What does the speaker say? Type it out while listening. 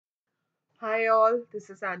Hi all, this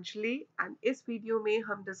is Anjali and इस video में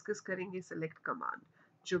हम डिस्कस करेंगे सिलेक्ट कमांड,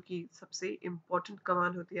 जो कि सबसे इम्पोर्टेंट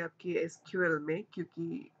कमांड होती है आपकी एसक्यूएल में।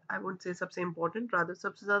 क्योंकि आई वोंट से सबसे इम्पोर्टेंट, रादर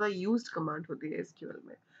सबसे ज़्यादा यूज्ड कमांड होती है एसक्यूएल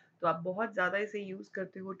में। तो आप बहुत ज़्यादा इसे यूज़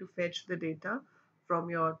करते हो to fetch the data from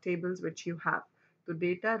your tables which you have. तो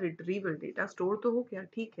डेटा रिट्रीवल, डेटा स्टोर तो हो गया,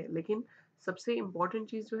 ठीक है, लेकिन सबसे इम्पॉर्टेंट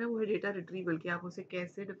चीज़ जो है वो है डेटा रिट्रीवल, कि आप उसे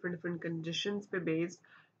कैसे डिफरेंट डिफरेंट कंडीशंस पे बेस्ड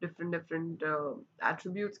डिफरेंट डिफरेंट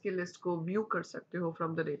एट्रीब्यूट्स की लिस्ट को व्यू कर सकते हो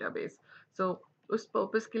फ्रॉम द डेटाबेस। सो उस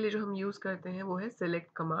पर्पस के लिए जो हम यूज करते हैं वो है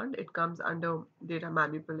select command. It comes under data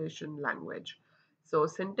manipulation language. So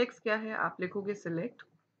syntax क्या है, आप लिखोगे select,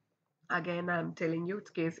 again I am telling you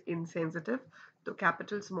it's case insensitive, तो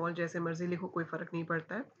कैपिटल स्मॉल जैसे मर्जी लिखो, कोई फर्क नहीं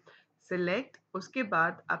पड़ता है। सिलेक्ट, उसके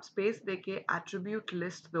बाद आप स्पेस देके एट्रीब्यूट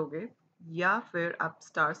लिस्ट दोगे, या फिर आप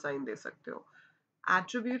स्टार साइन दे सकते हो।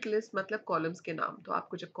 एट्रीब्यूट लिस्ट मतलब कॉलम्स के नाम, तो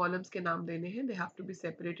आपको जब कॉलम्स के नाम देने हैं they have to be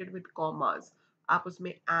separated with commas. आप उसमें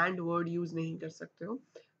एंड वर्ड यूज नहीं कर सकते हो।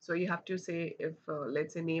 सो यू हैव टू से if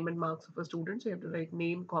let's say name and marks of a student, so you have to write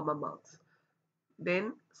name comma marks.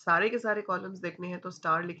 Then सारे के सारे कॉलम्स देखने हैं तो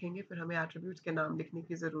स्टार लिखेंगे, फिर हमें एट्रीब्यूट्स के नाम लिखने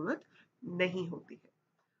की जरूरत नहीं होती है।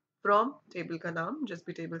 फ्रॉम टेबल का नाम, जिस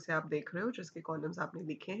भी टेबल से आप देख रहे हो, जिसके कॉलम्स आपने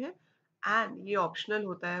लिखे हैं। एंड ये ऑप्शनल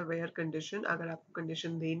होता है वेयर कंडीशन, अगर आपको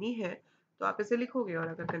कंडीशन देनी है तो आप इसे लिखोगे, और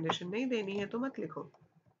अगर कंडीशन नहीं देनी है तो मत लिखो।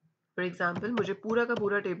 फॉर एग्जाम्पल, मुझे पूरा का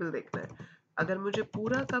पूरा टेबल देखना है। अगर मुझे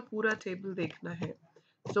पूरा का पूरा टेबल देखना है,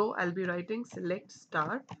 so I'll be writing select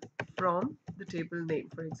star from the table name.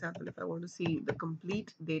 For example, if I want to see the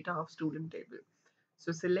complete data of student table,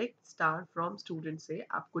 so select star from student से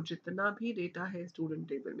आपको जितना भी डेटा है स्टूडेंट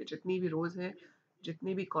टेबल में, जितनी भी रोज हैं,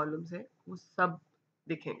 जितनी भी कॉलम्स हैं, वो सब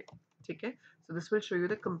दिखेंगे। ठीक है, so this will show you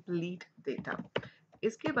the complete data.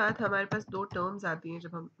 इसके बाद हमारे पास दो टर्म्स आती हैं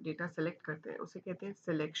जब हम डेटा सेलेक्ट करते हैं, उसे कहते हैं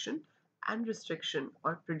सिलेक्शन एंड रिस्ट्रिक्शन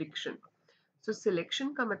और प्रिडिक्शन। सो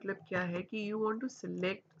सिलेक्शन का मतलब क्या है कि you want to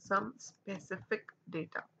select some specific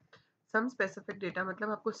data. Some specific data मतलब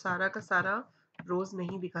आपको सारा का सारा रोज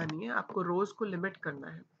नहीं दिखानी है, आपको रोज को लिमिट करना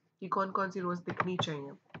है कि कौन कौन सी रोज दिखनी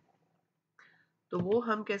चाहिए। तो वो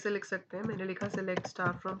हम कैसे लिख सकते हैं, मैंने लिखा select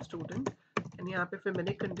star from student, and यहाँ पे फिर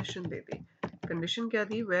मैंने कंडीशन दे दी। कंडीशन क्या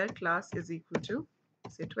दी, where class is equal to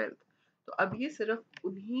से 12th। तो अब ये सिर्फ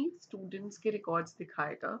उन्हीं स्टूडेंट्स के रिकॉर्ड्स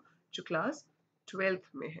दिखाएगा जो क्लास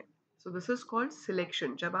 12th में है। So this is called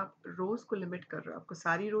selection. जब आप रोज को लिमिट कर रहे हो, आपको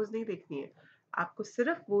सारी रोज नहीं देखनी है, आपको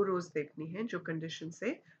सिर्फ वो रोज देखनी है जो कंडीशन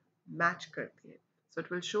से मैच करती है। So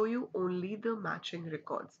it will show you only the matching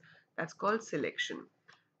records, that's called selection.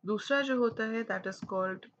 दूसरा जो होता है that is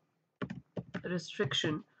called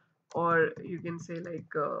restriction, or you can say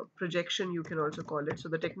like projection, you can also call it.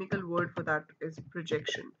 So the technical word for that is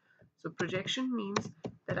projection. So projection means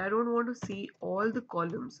that I don't want to see all the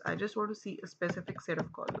columns, I just want to see a specific set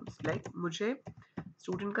of columns. Like मुझे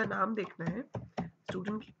student का नाम देखना है,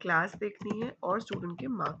 student की class देखनी है, और student के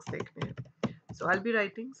मार्क्स देखने हैं। So I'll be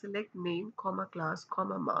writing select name comma class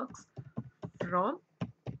comma marks from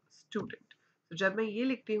student. तो जब मैं ये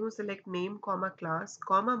लिखती हूँ select name comma class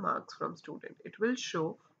comma marks from student, it will show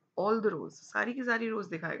all the rows, सारी की सारी रोज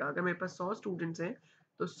दिखाएगा। अगर मेरे पास 100 स्टूडेंट्स हैं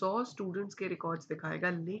तो 100 स्टूडेंट्स के रिकॉर्ड्स दिखाएगा,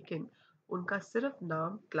 लेकिन उनका सिर्फ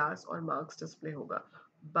नाम, क्लास और मार्क्स डिस्प्ले होगा,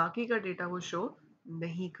 बाकी का डेटा वो शो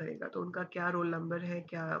नहीं करेगा। तो उनका क्या रोल नंबर है,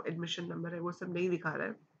 क्या एडमिशन नंबर है, वो सब नहीं दिखा रहा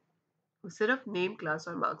है, वो सिर्फ नेम, क्लास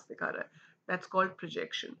और मार्क्स दिखा रहा है। That's called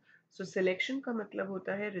projection. So selection का मतलब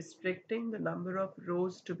होता है restricting the number of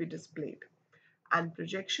rose to be displayed, and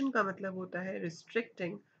projection का मतलब होता है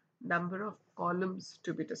restricting number of columns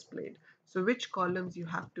to be displayed. So which columns you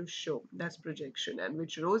have to show, that's projection, and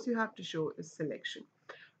which rows you have to show is selection.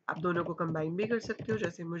 आप दोनों को combine भी कर सकते हो,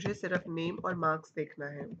 जैसे मुझे सिर्फ नेम और मार्क्स देखना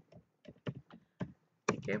है,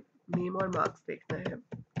 ठीक है, नेम और मार्क्स देखना है।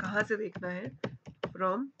 कहाँ से देखना है,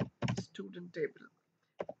 फ्रॉम स्टूडेंट टेबल,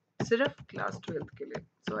 सिर्फ क्लास 12th के लिए।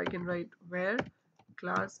 सो I can write where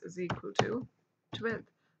class is equal to 12th।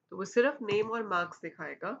 तो वो सिर्फ नेम और मार्क्स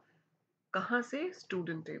दिखाएगा, कहाँ से,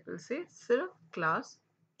 स्टूडेंट टेबल से, सिर्फ क्लास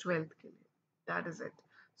 12th के लिए। That is it.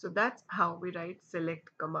 So that's how we write select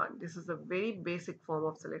command. This is a very basic form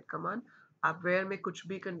of select command. आप वेयर में कुछ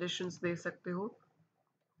भी कंडीशंस दे सकते हो,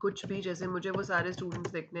 कुछ भी, जैसे मुझे वो सारे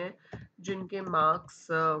स्टूडेंट्स देखने हैं जिनके मार्क्स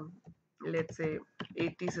लेट्स से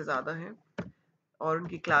 80 से ज़्यादा हैं, और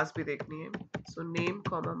उनकी क्लास भी देखनी है। So name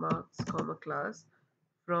comma marks comma class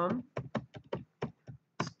from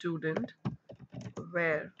student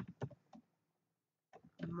where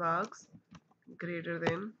marks greater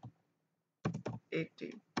than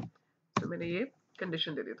 80। तो मैंने ये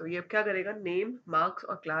कंडीशन दे दी, तो ये अब क्या करेगा, नेम, मार्क्स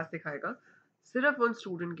और क्लास दिखाएगा सिर्फ उन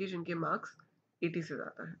स्टूडेंट की जिनके मार्क्स 80 से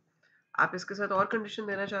ज़्यादा है। आप इसके साथ और कंडीशन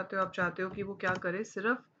देना चाहते हो, आप चाहते हो कि वो क्या करे,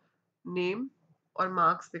 सिर्फ नेम और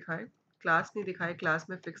मार्क्स दिखाए, क्लास नहीं दिखाए। क्लास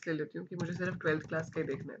में फिक्स ले लेती हूँ कि मुझे सिर्फ 12th क्लास का ही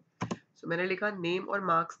देखना है। सो मैंने लिखा नेम और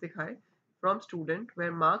मार्क्स दिखाए from student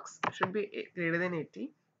where marks should be greater than 80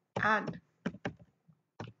 and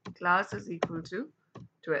class is equal to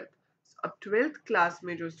 12th। अब 12th क्लास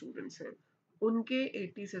में जो स्टूडेंट्स हैं उनके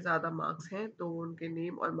 80 से ज़्यादा मार्क्स हैं तो वो उनके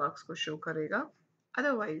नेम और मार्क्स को शो करेगा,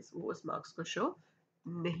 अदरवाइज वो उस मार्क्स को शो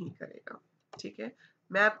नहीं करेगा। ठीक है,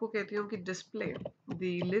 मैं आपको कहती हूँ कि display the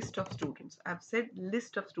list of students. I have said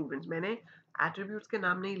list of students, मैंने एट्रीब्यूट्स के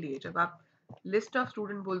नाम नहीं लिए। जब आप लिस्ट ऑफ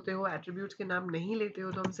स्टूडेंट बोलते हो, एट्रीब्यूट्स के नाम नहीं लेते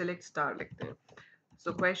हो, तो हम सिलेक्ट स्टार लिखते हैं।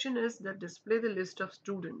 So question is that display the list of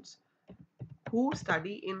students who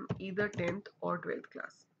study in either 10th or 12th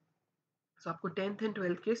class. So आपको 10th and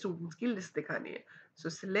 12th के students की list दिखानी है.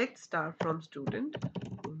 So select star from student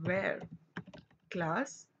where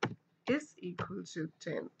class is equal to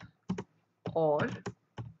 10th or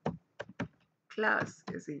class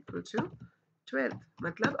is equal to 12th.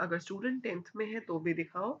 मतलब अगर student 10th में है तो भी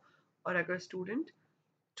दिखाओ और अगर student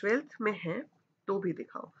 12th में है तो भी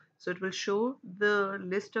दिखाओ. So it will show the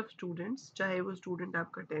list of students चाहे वो student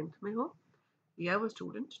आपका 10th में हो या वो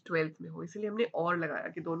स्टूडेंट 12th में हो। इसीलिए हमने और लगाया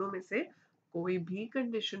कि दोनों में से कोई भी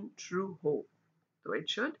कंडीशन ट्रू हो तो इट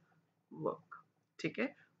शुड वर्क। ठीक है,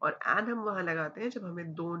 और एंड हम वहां लगाते हैं जब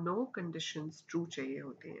हमें दोनों कंडीशंस ट्रू चाहिए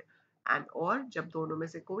होती हैं। एंड और जब दोनों में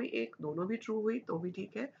से कोई एक, दोनों भी ट्रू हुई तो भी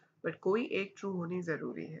ठीक है, बट कोई एक ट्रू होनी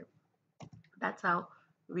जरूरी है। That's how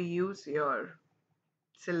we use your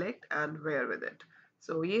select and where with it.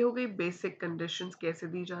 So ये हो गई बेसिक कंडीशंस कैसे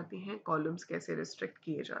दी जाती हैं, कॉलम्स कैसे रिस्ट्रिक्ट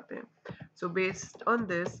किए जाते हैं। सो बेस्ड ऑन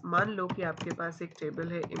दिस मान लो कि आपके पास एक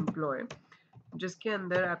टेबल है एम्प्लॉय, जिसके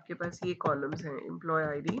अंदर आपके पास ये कॉलम्स हैं, एम्प्लॉय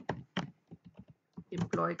आईडी,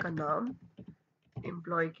 एम्प्लॉय का नाम,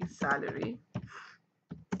 एम्प्लॉय की सैलरी,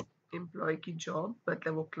 एम्प्लॉय की जॉब,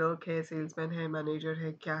 मतलब वो क्लर्क है, सेल्समैन है, मैनेजर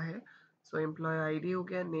है, क्या है। सो एम्प्लॉय आईडी हो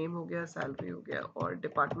गया, नेम हो गया, सैलरी हो गया और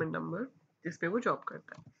डिपार्टमेंट नंबर जिसपे वो जॉब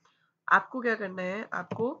करता है। आपको क्या करना है,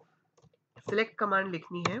 आपको select command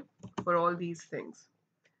लिखनी है for all these things,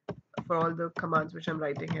 for all the commands which I'm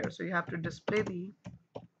writing here. So you have to display the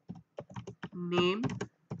name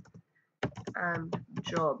and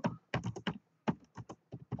job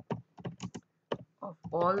of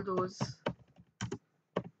all those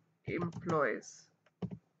employees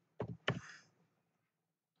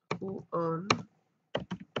who earn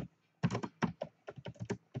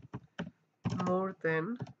more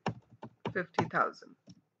than 50,000.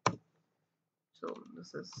 So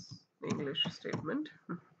this is English statement.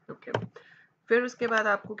 Okay. फिर उसके बाद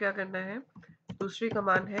आपको क्या करना है, दूसरी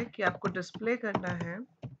command है कि आपको डिस्प्ले करना है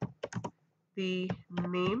the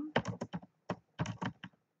name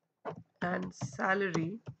and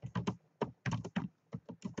salary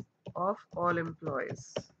of all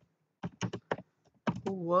employees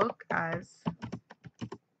who work as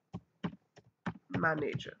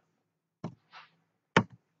manager.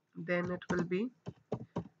 Then it will be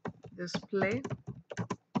display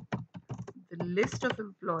the list of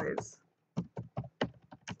employees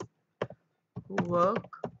who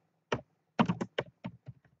work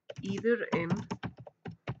either in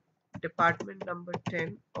department number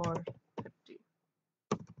 10 or 50.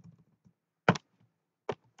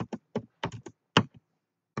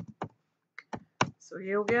 So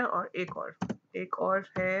ये हो गया, और एक और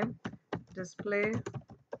है display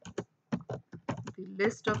the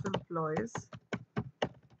list of employees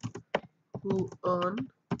who earn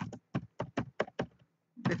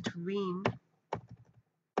between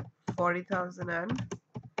 40,000 and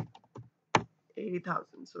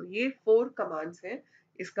 80,000. So ये 4 commands हैं।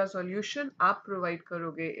 इसका solution आप provide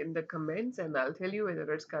करोगे in the comments and I'll tell you whether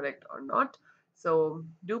it's correct or not. So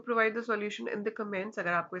do provide the solution in the comments.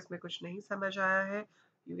 अगर आपको इसमें कुछ नहीं समझ आया है,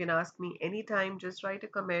 you can ask me anytime. Just write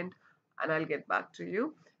a comment and I'll get back to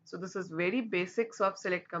you. So this is very basics of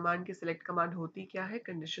select command की select command होती क्या है,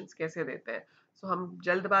 conditions कैसे देते हैं। So हम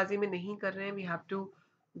जल्दबाजी में नहीं कर रहे हैं, we have to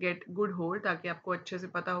get good hold ताकि आपको अच्छे से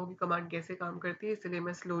पता हो कि कमांड कैसे काम करती है। इसलिए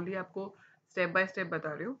मैं स्लोली आपको स्टेप बाय स्टेप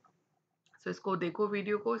बता रही हूँ। सो इसको देखो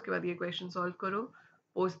वीडियो को, उसके बाद ये क्वेश्चन सॉल्व करो,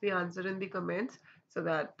 post the answer in the comments so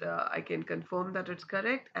that I can confirm that it's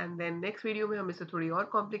correct. And then next video में हम इसे थोड़ी और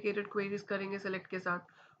कॉम्प्लिकेटेड क्वेरीज करेंगे सेलेक्ट के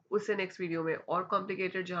साथ। उससे नेक्स्ट वीडियो में और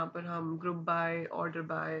कॉम्प्लिकेटेड, जहाँ पर हम ग्रुप बाय, ऑर्डर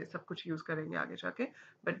बाय सब कुछ यूज करेंगे आगे जाके।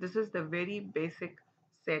 But this is the very basic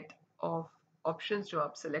set of options जो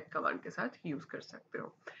आप सेलेक्ट कमांड के साथ यूज कर सकते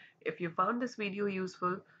हो। If you found this video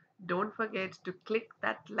useful, don't forget to click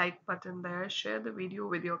that like button there, share the video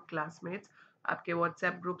with your classmates. आपके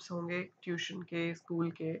WhatsApp groups होंगे tuition के,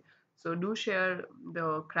 स्कूल के, So do share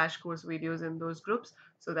the crash course videos in those groups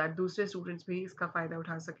so that दूसरे students भी इसका फायदा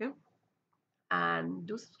उठा सकें. And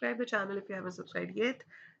do subscribe the channel if you haven't subscribed yet.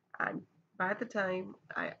 And by the time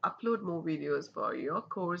I upload more videos for your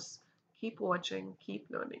course, keep watching, keep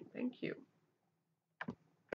learning. Thank you.